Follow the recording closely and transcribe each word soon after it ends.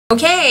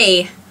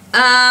Okay,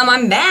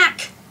 I'm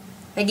back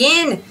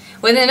again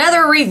with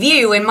another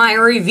review in my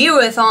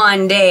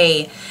Review-A-Thon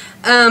day.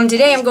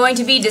 Today I'm going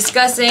to be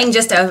discussing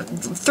just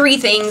 3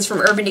 things from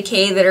Urban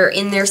Decay that are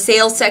in their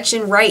sales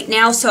section right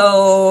now,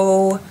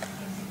 so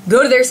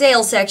go to their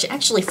sales section.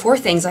 Actually, 4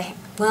 things.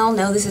 Well,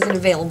 no, this isn't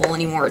available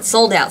anymore. It's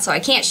sold out, so I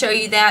can't show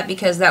you that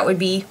because that would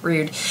be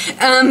rude.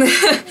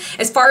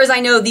 As far as I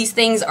know, these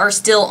things are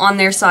still on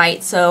their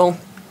site, so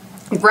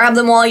grab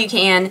them while you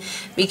can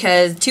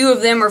because 2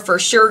 of them are for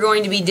sure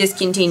going to be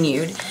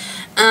discontinued.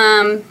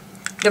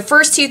 The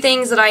first 2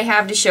 things that I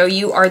have to show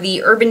you are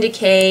the Urban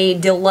Decay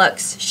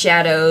Deluxe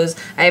shadows.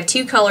 I have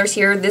 2 colors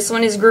here. This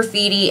one is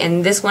graffiti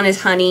and this one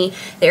is honey.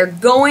 They're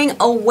going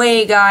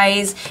away,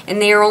 guys,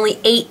 and they are only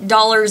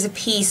 $8 a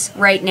piece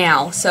right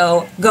now.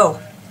 So go,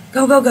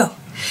 go, go, go.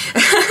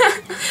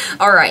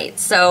 Alright,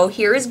 so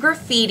here is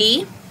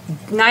graffiti.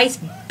 Nice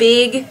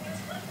big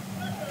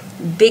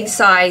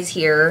size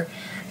here.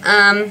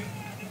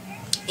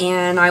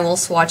 And I will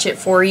swatch it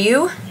for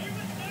you,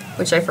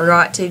 which I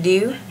forgot to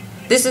do.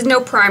 This is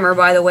no primer,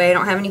 by the way. I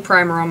don't have any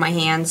primer on my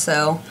hand,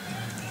 so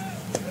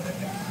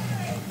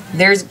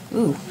there's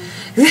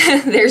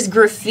there's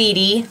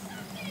graffiti.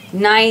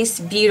 Nice,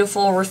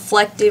 beautiful,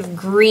 reflective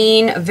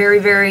green, a very,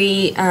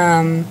 very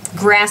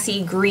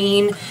grassy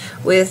green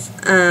with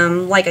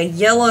like a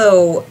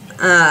yellow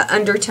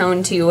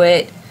undertone to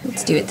it.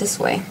 Let's do it this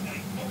way.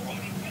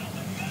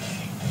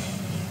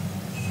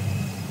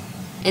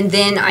 And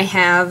then I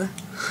have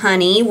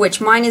honey,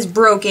 which mine is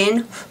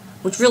broken,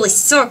 which really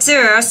sucks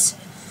ass.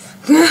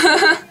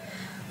 Oh,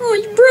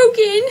 it's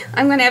broken.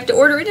 I'm gonna have to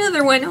order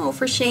another one. Oh,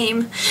 for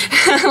shame.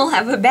 I'll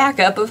have a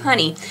backup of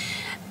honey.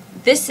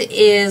 This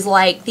is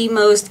like the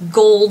most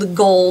gold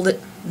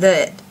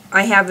that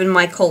I have in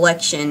my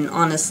collection,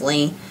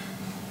 honestly.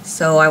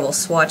 So I will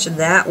swatch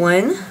that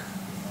one.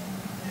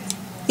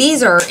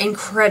 These are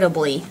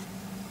incredibly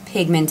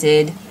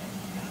pigmented.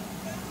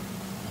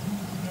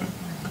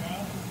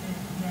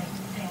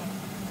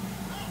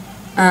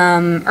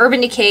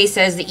 Urban Decay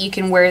says that you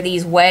can wear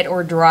these wet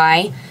or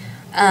dry.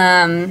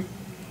 I'm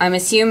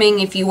assuming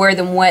if you wear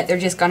them wet, they're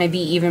just going to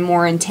be even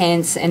more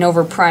intense, and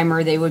over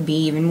primer they would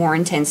be even more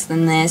intense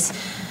than this.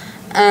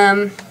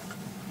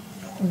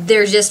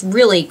 They're just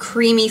really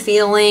creamy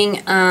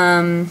feeling,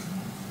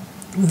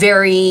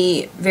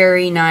 very,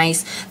 very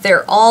nice.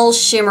 They're all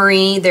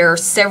shimmery. There are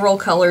several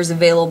colors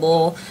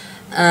available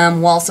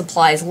while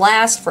supplies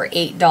last for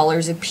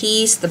 $8 a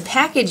piece. The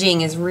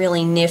packaging is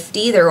really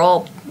nifty. They're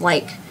all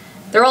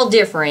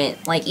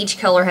different. Like, each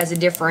color has a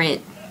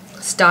different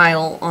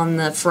style on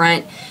the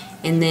front,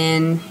 and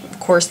then of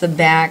course the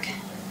back,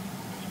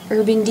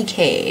 Urban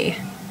Decay.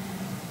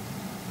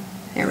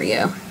 There we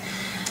go.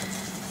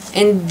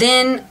 And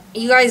then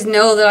you guys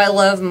know that I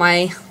love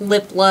my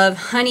Lip Love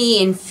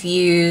honey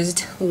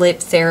infused lip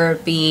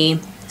therapy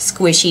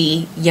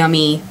squishy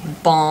yummy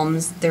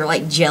balms. They're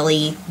like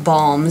jelly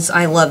balms.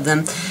 I love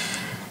them.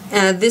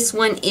 This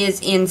one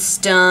is in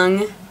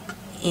Stung,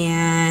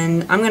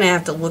 and I'm gonna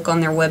have to look on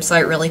their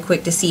website really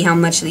quick to see how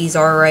much these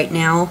are right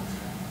now.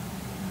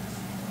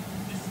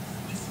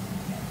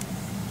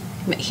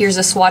 Here's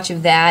a swatch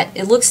of that.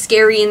 It looks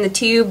scary in the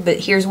tube,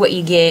 but here's what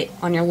you get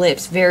on your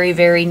lips. Very,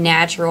 very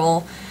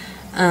natural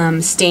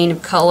stain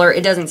of color.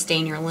 It doesn't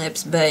stain your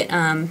lips, but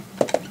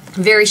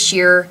very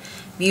sheer,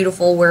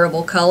 beautiful,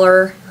 wearable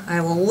color.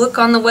 I will look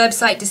on the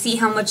website to see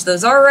how much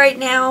those are right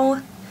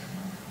now.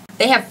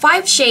 They have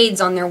 5 shades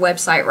on their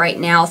website right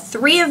now.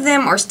 3 of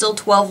them are still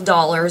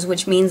 $12,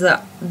 which means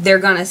that they're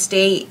gonna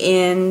stay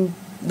in.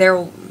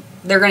 They're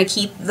gonna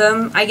keep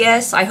them, I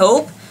guess. I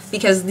hope,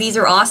 because these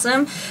are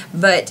awesome.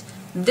 But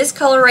this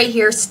color right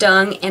here,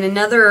 Stung, and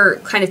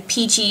another kind of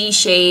peachy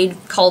shade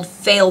called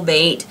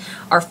Failbait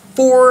are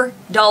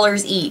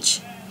 $4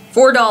 each.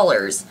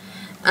 $4.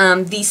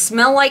 These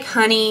smell like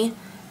honey.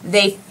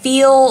 They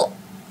feel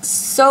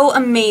so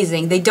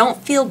amazing. They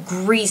don't feel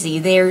greasy.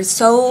 They're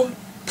so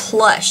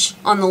plush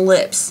on the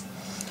lips.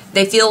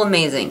 They feel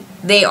amazing.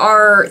 They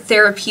are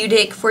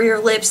therapeutic for your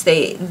lips.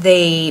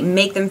 They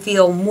make them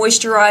feel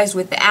moisturized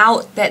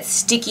without that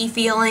sticky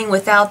feeling,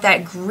 without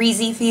that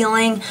greasy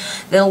feeling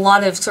that a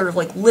lot of sort of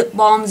like lip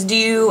balms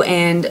do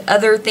and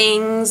other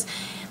things.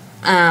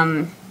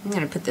 I'm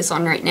going to put this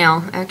on right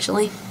now,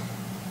 actually.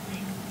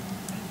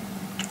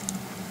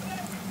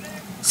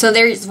 So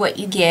there's what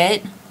you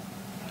get.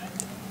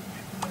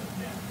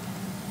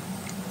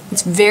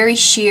 It's very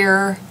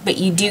sheer, but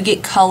you do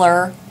get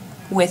color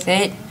with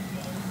it.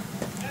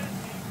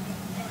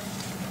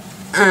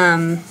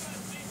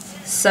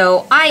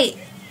 So I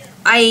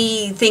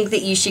think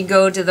that you should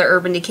go to the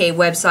Urban Decay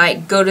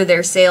website, go to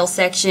their sales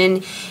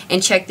section,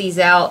 and check these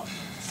out.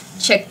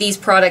 Check these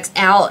products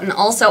out. And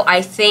also,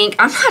 I'm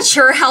not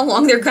sure how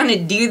long they're going to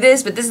do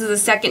this, but this is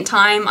the 2nd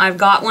time I've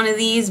got one of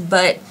these.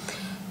 But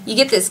you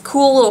get this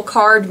cool little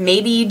card.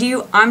 Maybe you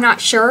do. I'm not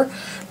sure.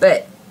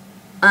 But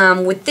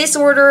with this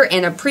order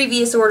and a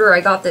previous order,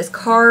 I got this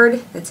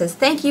card that says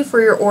thank you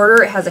for your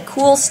order. It has a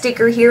cool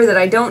sticker here that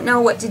I don't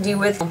know what to do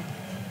with.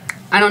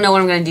 I don't know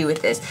what I'm going to do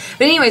with this.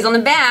 But anyways, on the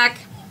back,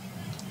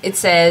 it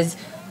says,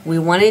 We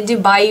wanted to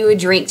buy you a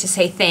drink to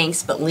say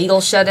thanks, but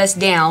legal shut us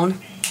down.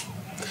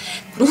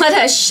 Let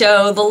us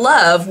show the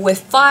love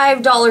with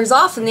 $5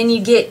 off, and then you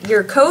get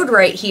your code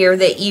right here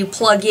that you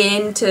plug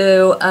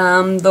into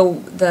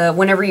the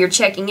whenever you're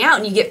checking out,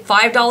 and you get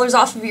 $5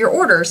 off of your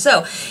order.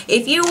 So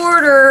if you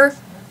order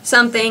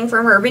something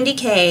from Urban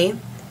Decay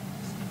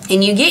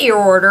and you get your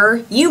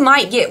order, you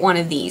might get one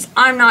of these.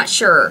 I'm not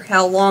sure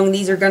how long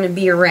these are going to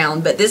be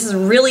around, but this is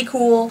really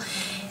cool,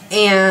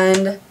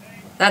 and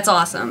that's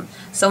awesome.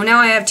 So now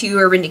I have 2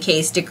 Urban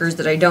Decay stickers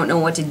that I don't know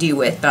what to do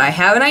with, but I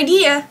have an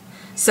idea.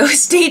 So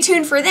stay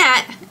tuned for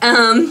that.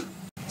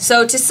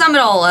 So to sum it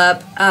all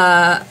up,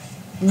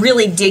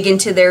 really dig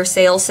into their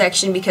sales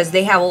section because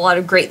they have a lot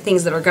of great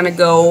things that are going to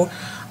go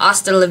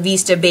hasta la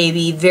vista,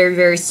 baby, very,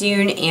 very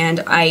soon.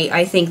 And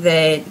I think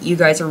that you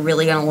guys are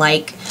really going to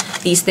like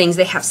these things.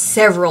 They have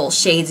several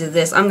shades of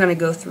this. I'm going to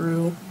go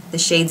through the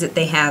shades that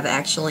they have,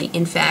 actually,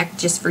 in fact,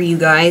 just for you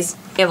guys.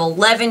 They have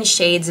 11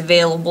 shades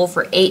available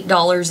for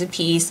 $8 a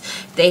piece.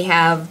 They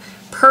have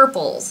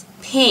purples,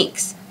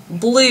 pinks,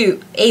 blue,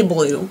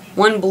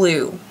 one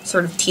blue,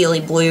 sort of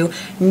tealy blue,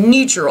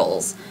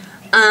 neutrals.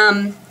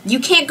 You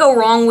can't go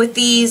wrong with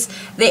these.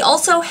 They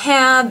also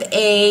have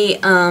a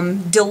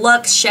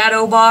deluxe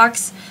shadow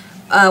box,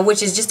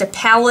 which is just a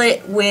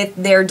palette with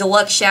their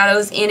deluxe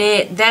shadows in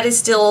it. That is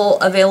still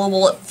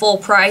available at full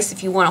price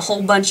if you want a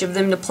whole bunch of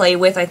them to play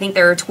with. I think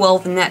there are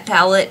 12 in that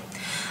palette.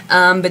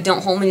 But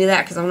don't hold me to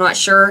that because I'm not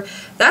sure.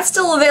 That's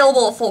still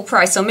available at full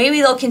price, so maybe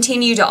they'll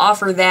continue to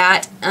offer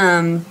that.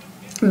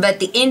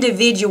 But the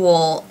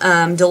individual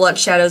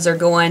deluxe shadows are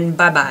going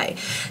bye-bye.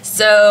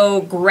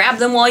 So grab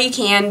them while you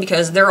can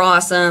because they're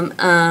awesome.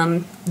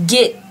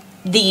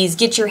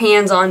 Get your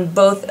hands on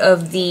both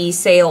of the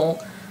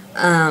sale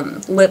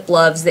lip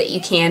loves that you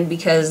can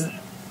because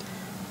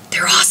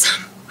they're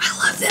awesome.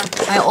 I love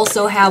them. I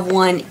also have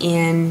one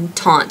in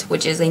Taunt,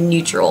 which is a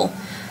neutral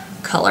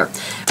color.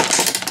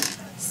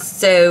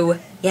 So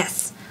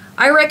yes,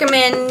 I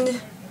recommend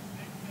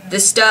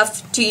this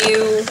stuff to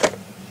you.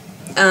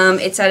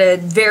 It's at a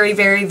very,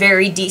 very,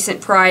 very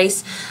decent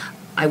price.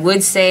 I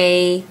would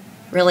say,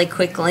 really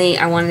quickly,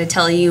 I wanted to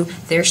tell you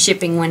their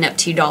shipping went up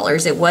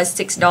 $2. It was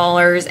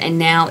 $6 and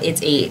now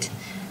it's $8,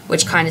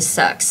 which kind of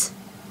sucks.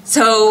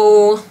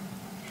 So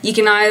you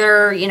can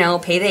either, you know,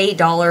 pay the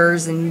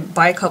 $8 and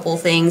buy a couple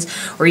things,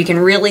 or you can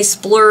really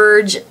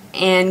splurge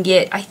and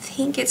get, I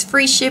think it's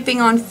free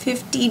shipping on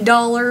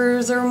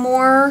 $50 or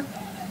more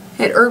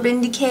at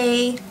Urban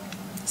Decay.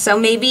 So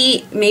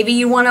maybe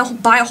you want to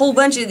buy a whole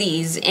bunch of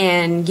these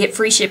and get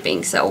free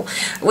shipping. So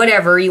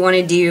whatever you want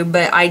to do,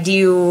 but I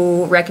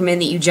do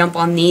recommend that you jump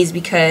on these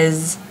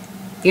because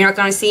you're not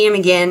going to see them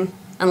again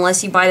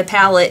unless you buy the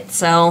palette.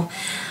 So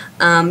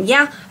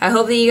yeah, I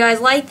hope that you guys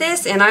like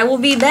this, and I will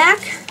be back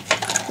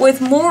with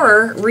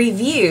more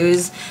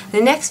reviews.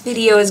 The next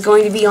video is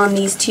going to be on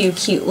these 2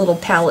 cute little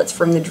palettes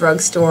from the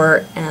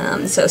drugstore.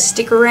 So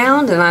stick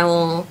around and I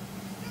will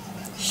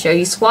show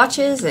you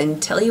swatches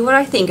and tell you what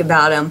I think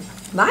about them.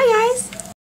 Bye, guys.